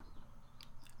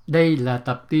Đây là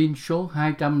tập tin số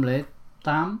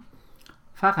 208,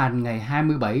 phát hành ngày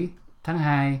 27 tháng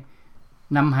 2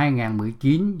 năm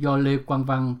 2019 do Lê Quang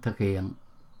Văn thực hiện.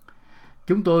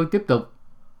 Chúng tôi tiếp tục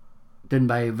trình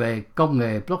bày về công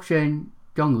nghệ blockchain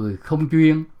cho người không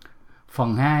chuyên.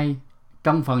 Phần 2,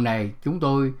 trong phần này chúng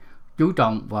tôi chú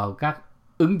trọng vào các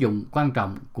ứng dụng quan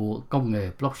trọng của công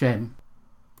nghệ blockchain.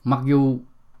 Mặc dù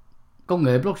công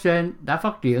nghệ blockchain đã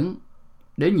phát triển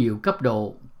đến nhiều cấp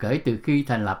độ kể từ khi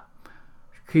thành lập,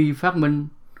 khi phát minh,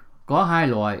 có hai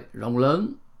loại rộng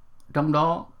lớn, trong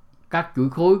đó các chuỗi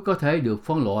khối có thể được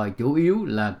phân loại chủ yếu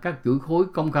là các chuỗi khối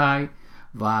công khai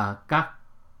và các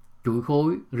chuỗi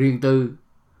khối riêng tư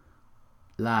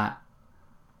là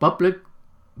Public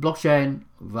Blockchain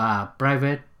và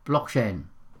Private Blockchain.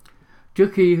 Trước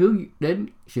khi hướng đến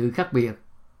sự khác biệt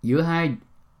giữa hai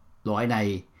loại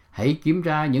này, hãy kiểm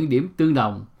tra những điểm tương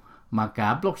đồng mà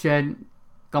cả blockchain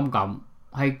công cộng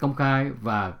hay công khai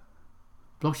và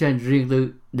blockchain riêng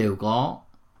tư đều có.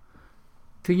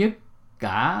 Thứ nhất,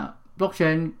 cả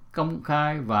blockchain công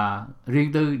khai và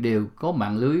riêng tư đều có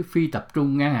mạng lưới phi tập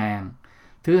trung ngang hàng.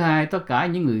 Thứ hai, tất cả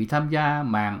những người tham gia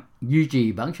mạng duy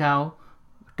trì bản sao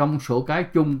trong sổ cái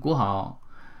chung của họ.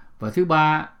 Và thứ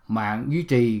ba, mạng duy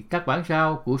trì các bản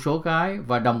sao của sổ cái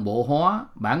và đồng bộ hóa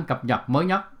bản cập nhật mới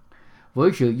nhất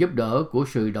với sự giúp đỡ của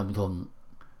sự đồng thuận.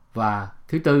 Và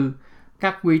thứ tư,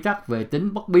 các quy tắc về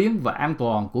tính bất biến và an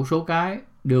toàn của số cái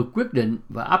được quyết định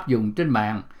và áp dụng trên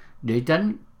mạng để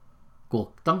tránh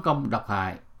cuộc tấn công độc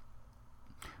hại.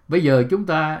 Bây giờ chúng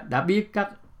ta đã biết các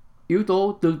yếu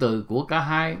tố tương tự của cả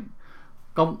hai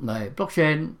công nghệ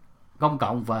blockchain công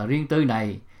cộng và riêng tư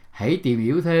này. Hãy tìm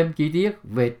hiểu thêm chi tiết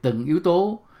về từng yếu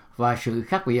tố và sự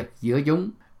khác biệt giữa chúng.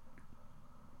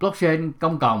 Blockchain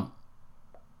công cộng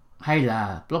hay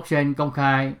là blockchain công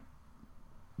khai,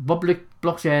 Public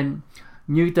Blockchain.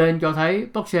 Như tên cho thấy,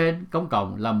 blockchain công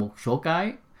cộng là một sổ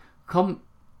cái không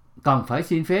cần phải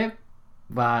xin phép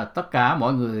và tất cả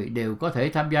mọi người đều có thể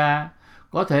tham gia,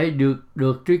 có thể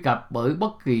được truy cập bởi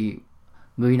bất kỳ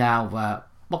người nào và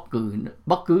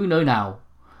bất cứ nơi nào.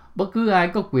 Bất cứ ai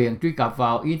có quyền truy cập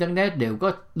vào Internet đều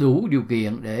có đủ điều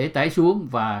kiện để tải xuống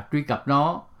và truy cập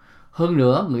nó. Hơn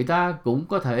nữa, người ta cũng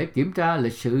có thể kiểm tra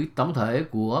lịch sử tổng thể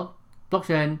của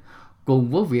blockchain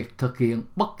cùng với việc thực hiện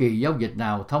bất kỳ giao dịch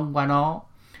nào thông qua nó.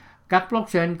 Các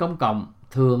blockchain công cộng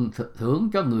thường thưởng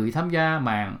cho người tham gia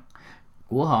mạng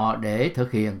của họ để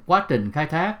thực hiện quá trình khai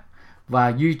thác và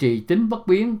duy trì tính bất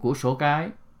biến của sổ cái.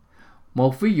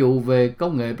 Một ví dụ về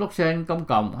công nghệ blockchain công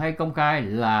cộng hay công khai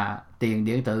là tiền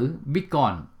điện tử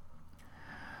Bitcoin.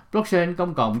 Blockchain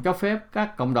công cộng cho phép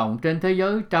các cộng đồng trên thế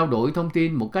giới trao đổi thông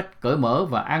tin một cách cởi mở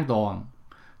và an toàn.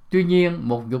 Tuy nhiên,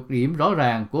 một nhược điểm rõ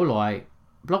ràng của loại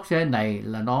blockchain này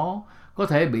là nó có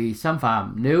thể bị xâm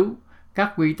phạm nếu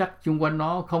các quy tắc xung quanh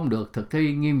nó không được thực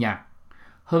thi nghiêm ngặt.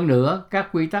 Hơn nữa, các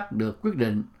quy tắc được quyết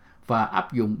định và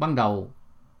áp dụng ban đầu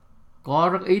có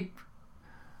rất ít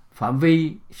phạm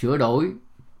vi sửa đổi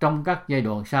trong các giai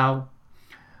đoạn sau.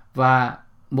 Và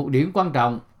một điểm quan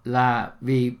trọng là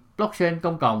vì blockchain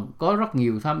công cộng có rất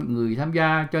nhiều người tham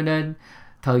gia, cho nên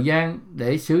thời gian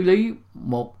để xử lý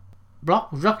một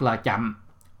block rất là chậm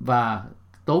và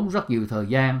tốn rất nhiều thời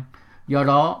gian. Do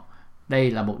đó,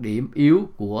 đây là một điểm yếu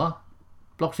của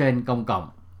blockchain công cộng.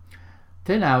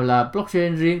 Thế nào là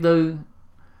blockchain riêng tư?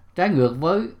 Trái ngược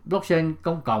với blockchain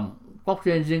công cộng,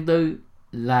 blockchain riêng tư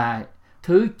là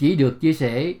thứ chỉ được chia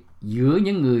sẻ giữa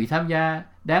những người tham gia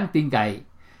đáng tin cậy.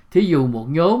 Thí dụ một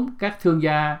nhóm các thương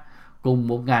gia cùng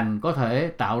một ngành có thể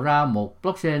tạo ra một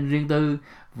blockchain riêng tư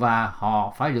và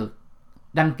họ phải được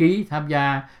đăng ký tham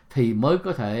gia thì mới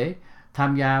có thể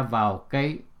tham gia vào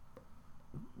cái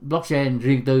blockchain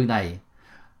riêng tư này.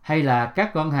 Hay là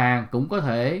các ngân hàng cũng có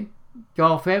thể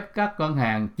cho phép các ngân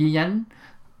hàng chi nhánh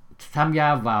tham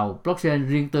gia vào blockchain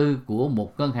riêng tư của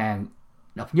một ngân hàng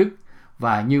độc nhất,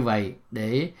 và như vậy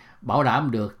để bảo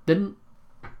đảm được tính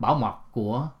bảo mật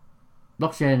của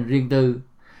blockchain riêng tư.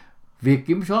 Việc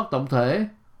kiểm soát tổng thể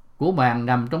của mạng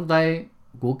nằm trong tay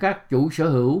của các chủ sở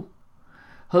hữu.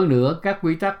 Hơn nữa, các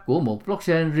quy tắc của một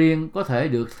blockchain riêng có thể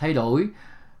được thay đổi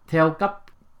theo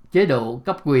chế độ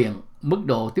cấp quyền, mức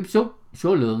độ tiếp xúc,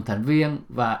 số lượng thành viên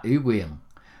và ủy quyền.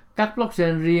 Các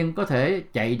blockchain riêng có thể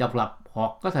chạy độc lập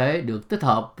hoặc có thể được tích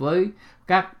hợp với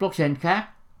các blockchain khác.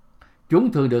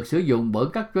 Chúng thường được sử dụng bởi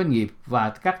các doanh nghiệp và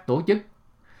các tổ chức.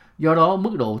 Do đó,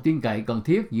 mức độ tin cậy cần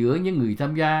thiết giữa những người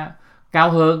tham gia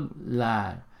cao hơn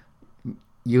là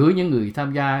giữa những người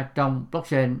tham gia trong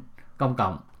blockchain công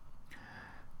cộng.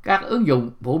 Các ứng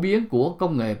dụng phổ biến của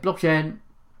công nghệ blockchain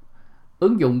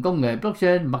Ứng dụng công nghệ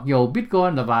blockchain. Mặc dù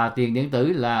Bitcoin và tiền điện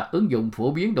tử là ứng dụng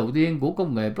phổ biến đầu tiên của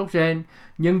công nghệ blockchain,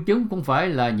 nhưng chúng không phải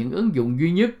là những ứng dụng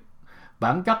duy nhất.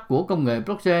 Bản chất của công nghệ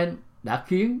blockchain đã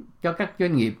khiến cho các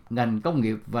doanh nghiệp, ngành công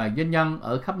nghiệp và doanh nhân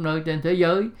ở khắp nơi trên thế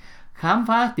giới khám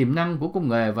phá tiềm năng của công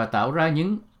nghệ và tạo ra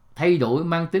những thay đổi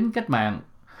mang tính cách mạng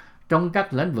trong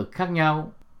các lĩnh vực khác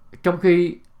nhau. Trong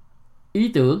khi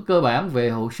ý tưởng cơ bản về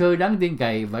hồ sơ đáng tin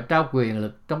cậy và trao quyền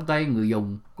lực trong tay người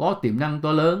dùng có tiềm năng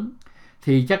to lớn,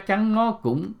 thì chắc chắn nó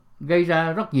cũng gây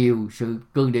ra rất nhiều sự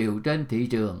cường điệu trên thị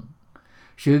trường.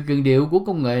 Sự cường điệu của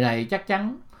công nghệ này chắc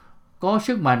chắn có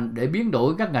sức mạnh để biến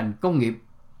đổi các ngành công nghiệp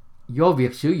do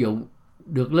việc sử dụng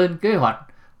được lên kế hoạch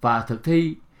và thực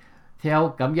thi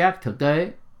theo cảm giác thực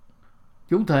tế.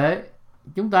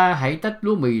 Chúng ta hãy tách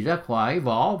lúa mì ra khỏi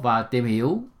vỏ và tìm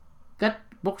hiểu cách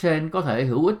blockchain có thể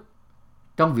hữu ích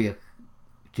trong việc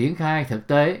triển khai thực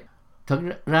tế. Thực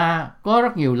ra có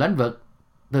rất nhiều lĩnh vực,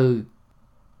 từ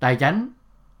tài chính,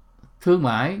 thương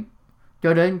mại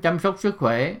cho đến chăm sóc sức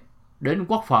khỏe, đến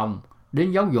quốc phòng,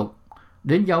 đến giáo dục,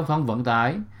 đến giao thông vận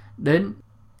tải, đến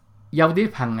giao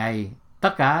tiếp hàng ngày,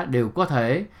 tất cả đều có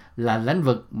thể là lĩnh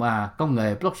vực mà công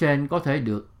nghệ blockchain có thể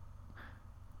được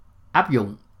áp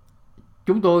dụng.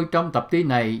 Chúng tôi trong tập tin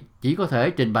này chỉ có thể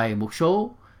trình bày một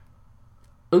số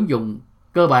ứng dụng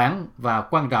cơ bản và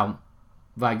quan trọng,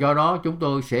 và do đó chúng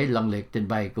tôi sẽ lần lượt trình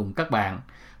bày cùng các bạn.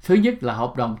 Thứ nhất là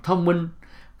hợp đồng thông minh.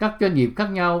 Các doanh nghiệp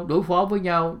khác nhau đối phó với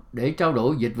nhau để trao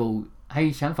đổi dịch vụ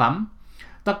hay sản phẩm.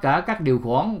 Tất cả các điều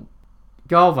khoản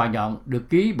cho và nhận được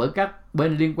ký bởi các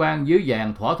bên liên quan dưới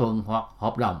dạng thỏa thuận hoặc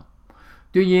hợp đồng.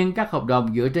 Tuy nhiên, các hợp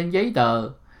đồng dựa trên giấy tờ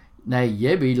này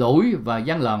dễ bị lỗi và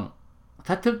gian lận,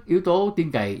 thách thức yếu tố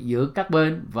tin cậy giữa các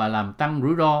bên và làm tăng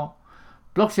rủi ro.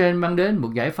 Blockchain mang đến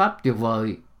một giải pháp tuyệt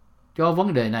vời cho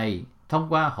vấn đề này thông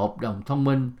qua hợp đồng thông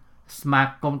minh Smart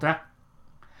Contract.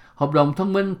 Hợp đồng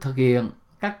thông minh thực hiện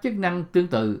các chức năng tương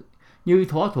tự như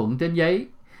thỏa thuận trên giấy.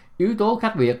 Yếu tố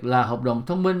khác biệt là hợp đồng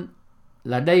thông minh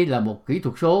là đây là một kỹ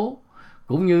thuật số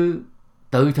cũng như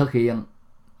tự thực hiện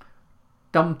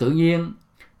trong tự nhiên.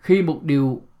 Khi một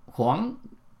điều khoản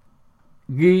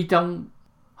ghi trong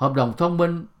hợp đồng thông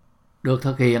minh được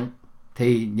thực hiện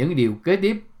thì những điều kế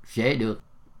tiếp sẽ được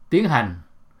tiến hành.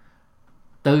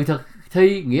 Tự thực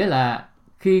thi nghĩa là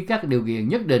khi các điều kiện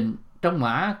nhất định trong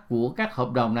mã của các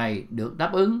hợp đồng này được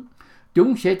đáp ứng,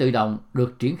 chúng sẽ tự động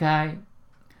được triển khai.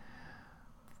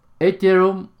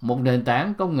 Ethereum, một nền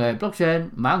tảng công nghệ blockchain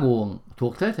mã nguồn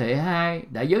thuộc thế hệ 2,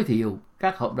 đã giới thiệu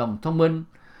các hợp đồng thông minh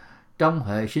trong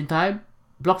hệ sinh thái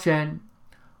blockchain.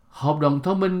 Hợp đồng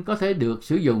thông minh có thể được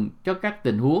sử dụng cho các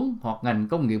tình huống hoặc ngành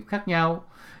công nghiệp khác nhau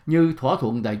như thỏa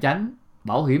thuận tài chính,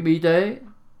 bảo hiểm y tế,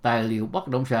 tài liệu bất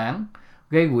động sản,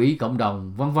 gây quỹ cộng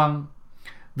đồng, v.v.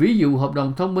 Ví dụ, hợp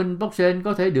đồng thông minh blockchain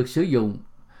có thể được sử dụng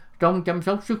trong chăm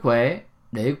sóc sức khỏe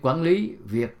để quản lý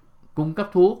việc cung cấp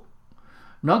thuốc.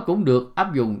 Nó cũng được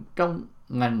áp dụng trong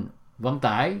ngành vận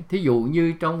tải, thí dụ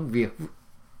như trong việc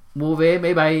mua vé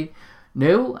máy bay.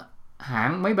 Nếu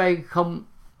hãng máy bay không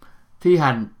thi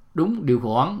hành đúng điều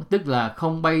khoản, tức là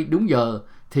không bay đúng giờ,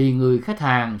 thì người khách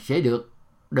hàng sẽ được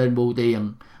đền bù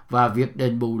tiền, và việc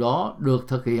đền bù đó được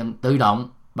thực hiện tự động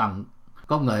bằng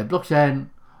công nghệ blockchain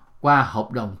qua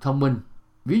hợp đồng thông minh.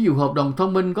 Ví dụ, hợp đồng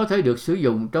thông minh có thể được sử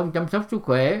dụng trong chăm sóc sức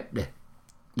khỏe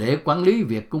để quản lý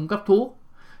việc cung cấp thuốc.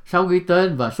 Sau khi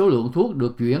tên và số lượng thuốc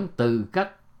được chuyển từ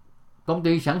các công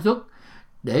ty sản xuất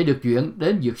để được chuyển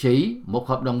đến dược sĩ, một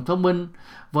hợp đồng thông minh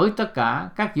với tất cả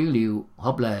các dữ liệu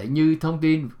hợp lệ như thông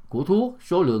tin của thuốc,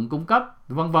 số lượng cung cấp,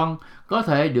 v.v. có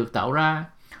thể được tạo ra.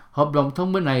 Hợp đồng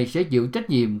thông minh này sẽ chịu trách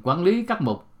nhiệm quản lý các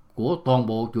mục của toàn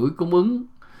bộ chuỗi cung ứng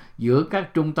giữa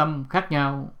các trung tâm khác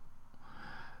nhau.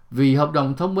 Vì hợp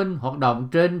đồng thông minh hoạt động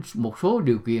trên một số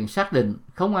điều kiện xác định,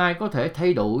 không ai có thể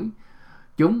thay đổi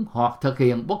chúng hoặc thực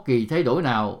hiện bất kỳ thay đổi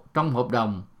nào trong hợp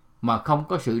đồng mà không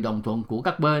có sự đồng thuận của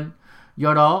các bên.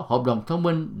 Do đó, hợp đồng thông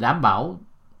minh đảm bảo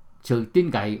sự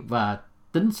tin cậy và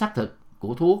tính xác thực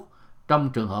của thuốc trong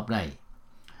trường hợp này.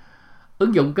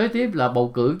 Ứng dụng kế tiếp là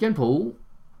bầu cử chính phủ.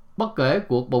 Bất kể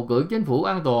cuộc bầu cử chính phủ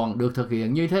an toàn được thực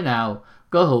hiện như thế nào,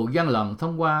 cơ hội gian lận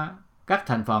thông qua các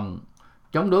thành phần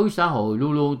chống đối xã hội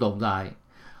luôn luôn tồn tại.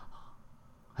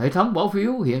 Hệ thống bỏ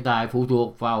phiếu hiện tại phụ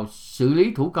thuộc vào xử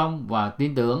lý thủ công và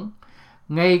tin tưởng.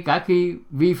 Ngay cả khi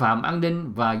vi phạm an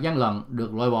ninh và gian lận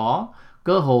được loại bỏ,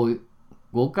 cơ hội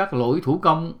của các lỗi thủ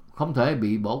công không thể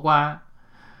bị bỏ qua.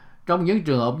 Trong những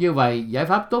trường hợp như vậy, giải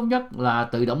pháp tốt nhất là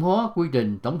tự động hóa quy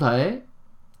trình tổng thể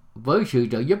với sự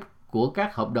trợ giúp của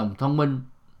các hợp đồng thông minh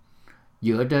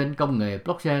dựa trên công nghệ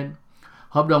blockchain.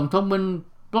 Hợp đồng thông minh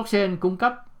blockchain cung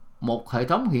cấp một hệ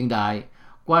thống hiện đại,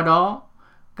 qua đó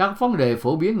các vấn đề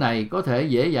phổ biến này có thể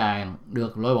dễ dàng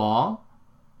được loại bỏ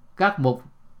Các mục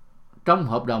trong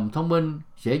hợp đồng thông minh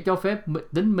sẽ cho phép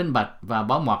tính minh bạch và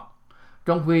bảo mật,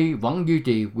 trong khi vẫn duy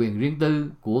trì quyền riêng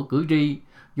tư của cử tri,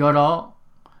 do đó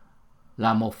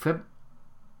là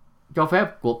cho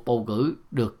phép cuộc bầu cử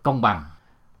được công bằng.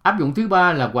 Áp dụng thứ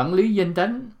ba là quản lý danh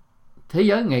tính. Thế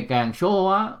giới ngày càng số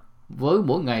hóa với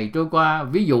mỗi ngày trôi qua.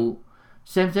 Ví dụ,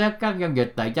 xem xét các giao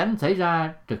dịch tài chính xảy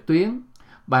ra trực tuyến.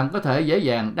 Bạn có thể dễ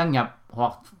dàng đăng nhập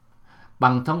hoặc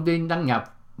bằng thông tin đăng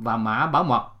nhập và mã bảo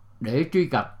mật để truy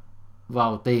cập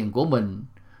vào tiền của mình.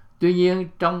 Tuy nhiên,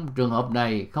 trong trường hợp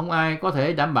này, không ai có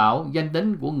thể đảm bảo danh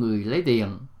tính của người lấy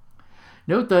tiền.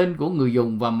 Nếu tên của người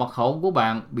dùng và mật khẩu của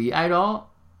bạn bị ai đó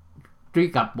truy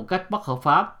cập một cách bất hợp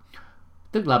pháp,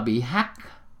 tức là bị hack,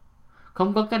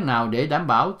 không có cách nào để đảm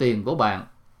bảo tiền của bạn.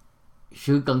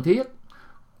 Sự cần thiết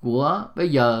của bây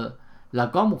giờ là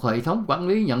có một hệ thống quản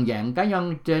lý nhận dạng cá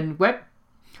nhân trên web.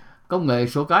 Công nghệ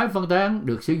sổ cái phân tán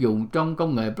được sử dụng trong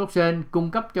công nghệ blockchain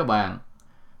cung cấp cho bạn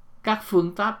các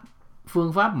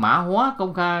phương pháp mã hóa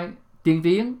công khai tiên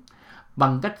tiến.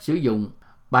 Bằng cách sử dụng,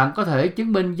 bạn có thể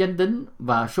chứng minh danh tính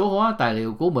và số hóa tài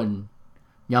liệu của mình.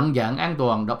 Nhận dạng an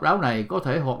toàn độc đáo này có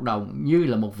thể hoạt động như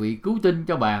là một vị cứu tinh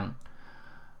cho bạn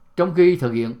trong khi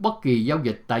thực hiện bất kỳ giao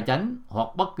dịch tài chính hoặc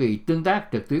bất kỳ tương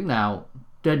tác trực tuyến nào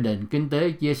trên nền kinh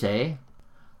tế chia sẻ.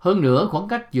 Hơn nữa, khoảng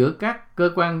cách giữa các cơ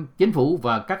quan chính phủ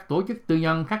và các tổ chức tư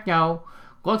nhân khác nhau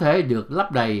có thể được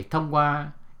lấp đầy thông qua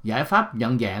giải pháp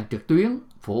nhận dạng trực tuyến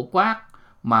phổ quát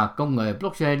mà công nghệ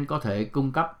blockchain có thể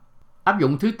cung cấp. Áp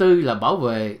dụng thứ tư là bảo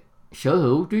vệ sở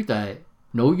hữu trí tuệ.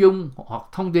 Nội dung hoặc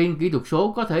thông tin kỹ thuật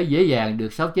số có thể dễ dàng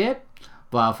được sao chép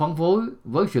và phân phối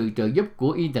với sự trợ giúp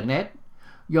của Internet.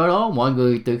 Do đó, mọi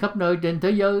người từ khắp nơi trên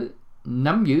thế giới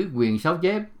nắm giữ quyền sao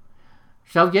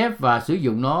chép và sử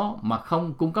dụng nó mà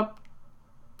không cung cấp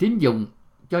tín dụng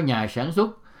cho nhà sản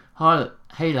xuất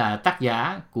hay là tác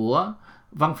giả của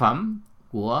văn phẩm,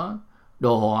 của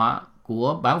đồ họa,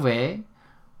 của bản vẽ.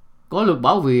 Có luật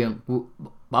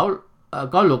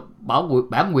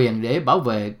bản quyền để bảo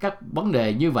vệ các vấn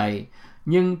đề như vậy,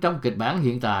 nhưng trong kịch bản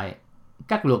hiện tại,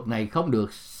 các luật này không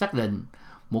được xác định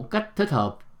một cách thích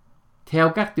hợp theo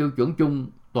các tiêu chuẩn chung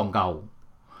toàn cầu.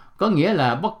 Có nghĩa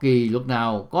là bất kỳ luật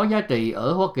nào có giá trị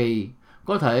ở Hoa Kỳ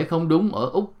có thể không đúng ở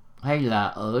Úc hay là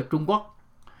ở Trung Quốc.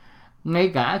 Ngay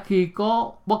cả khi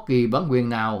có bất kỳ bản quyền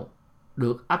nào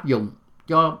được áp dụng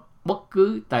cho bất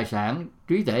cứ tài sản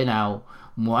trí tuệ nào,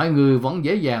 mọi người vẫn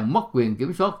dễ dàng mất quyền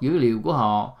kiểm soát dữ liệu của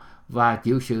họ và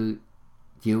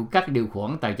chịu các điều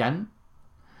khoản tài chính.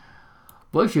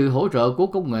 Với sự hỗ trợ của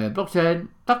công nghệ blockchain,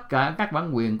 tất cả các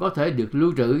bản quyền có thể được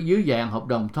lưu trữ dưới dạng hợp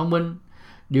đồng thông minh.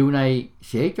 Điều này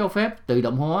sẽ cho phép tự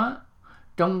động hóa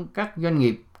trong các doanh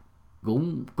nghiệp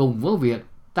cũng cùng với việc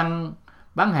tăng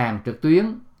bán hàng trực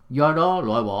tuyến, do đó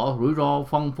loại bỏ rủi ro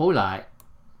phân phối lại.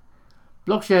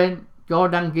 Blockchain cho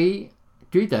đăng ký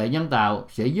trí tuệ nhân tạo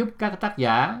sẽ giúp các tác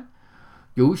giả,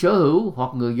 chủ sở hữu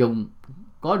hoặc người dùng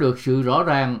có được sự rõ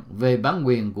ràng về bản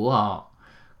quyền của họ.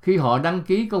 Khi họ đăng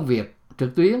ký công việc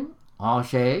trực tuyến, họ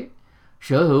sẽ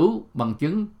sở hữu bằng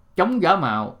chứng chống giả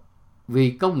mạo,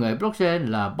 vì công nghệ blockchain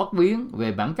là bất biến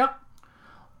về bản chất.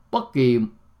 Bất kỳ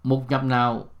mục nhập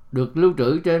nào được lưu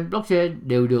trữ trên blockchain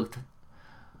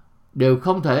đều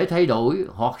không thể thay đổi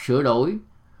hoặc sửa đổi.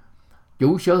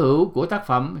 Chủ sở hữu của tác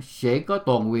phẩm sẽ có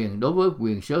toàn quyền đối với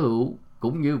quyền sở hữu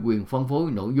cũng như quyền phân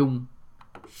phối nội dung.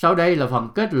 Sau đây là phần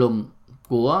kết luận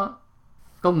của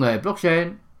công nghệ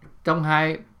blockchain trong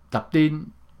hai tập tin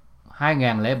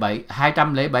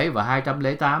 207 và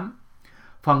 208.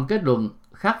 Phần kết luận: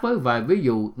 khác với vài ví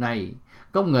dụ này,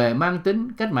 công nghệ mang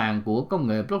tính cách mạng của công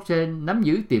nghệ blockchain nắm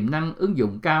giữ tiềm năng ứng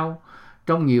dụng cao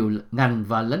trong nhiều ngành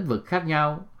và lĩnh vực khác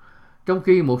nhau. Trong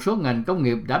khi một số ngành công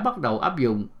nghiệp đã bắt đầu áp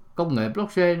dụng công nghệ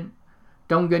blockchain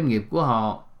trong doanh nghiệp của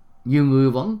họ, nhiều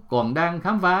người vẫn còn đang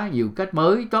khám phá nhiều cách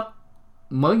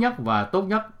mới nhất và tốt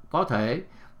nhất có thể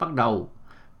bắt đầu.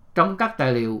 Trong các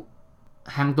tài liệu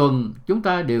hàng tuần, chúng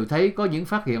ta đều thấy có những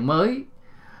phát hiện mới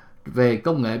về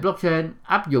công nghệ blockchain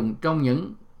áp dụng trong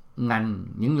những ngành,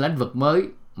 những lĩnh vực mới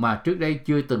mà trước đây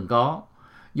chưa từng có.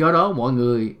 Do đó,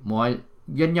 mọi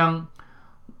doanh nhân,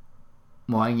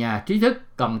 mọi nhà trí thức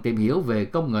cần tìm hiểu về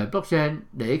công nghệ blockchain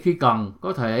để khi cần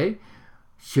có thể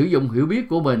sử dụng hiểu biết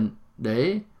của mình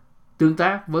để tương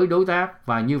tác với đối tác,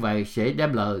 và như vậy sẽ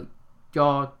đem lợi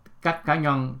cho các cá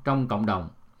nhân trong cộng đồng.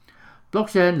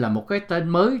 Blockchain là một cái tên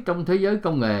mới trong thế giới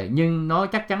công nghệ, nhưng nó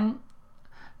chắc chắn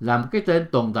là một cái tên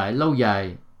tồn tại lâu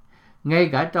dài. Ngay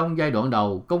cả trong giai đoạn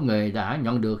đầu, công nghệ đã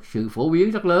nhận được sự phổ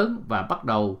biến rất lớn và bắt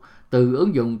đầu từ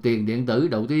ứng dụng tiền điện tử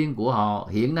đầu tiên của họ.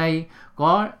 Hiện nay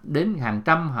có đến hàng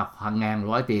trăm hoặc hàng ngàn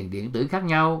loại tiền điện tử khác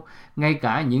nhau. Ngay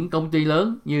cả những công ty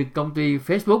lớn như công ty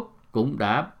Facebook cũng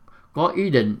đã có ý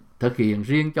định thực hiện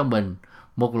riêng cho mình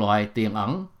một loại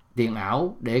tiền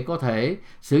ảo để có thể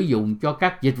sử dụng cho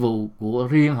các dịch vụ của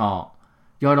riêng họ.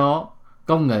 Do đó,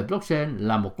 công nghệ blockchain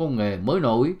là một công nghệ mới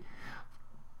nổi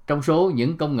trong số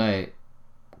những công nghệ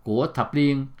của thập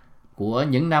niên của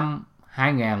những năm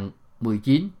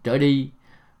 2019 trở đi.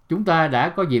 Chúng ta đã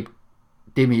có dịp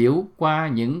tìm hiểu qua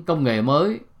những công nghệ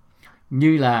mới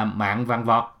như là mạng vạn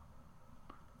vật,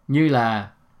 như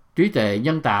là trí tuệ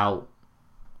nhân tạo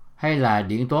hay là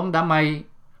điện toán đám mây,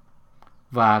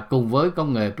 và cùng với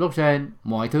công nghệ blockchain,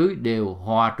 mọi thứ đều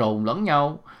hòa trộn lẫn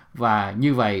nhau và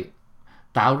như vậy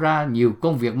tạo ra nhiều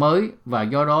công việc mới, và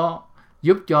do đó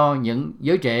giúp cho những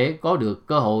giới trẻ có được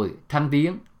cơ hội thăng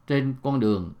tiến trên con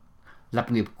đường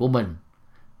lập nghiệp của mình.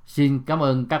 Xin cảm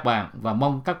ơn các bạn và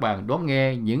mong các bạn đón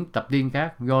nghe những tập tin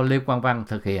khác do Lê Quang Văn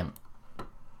thực hiện.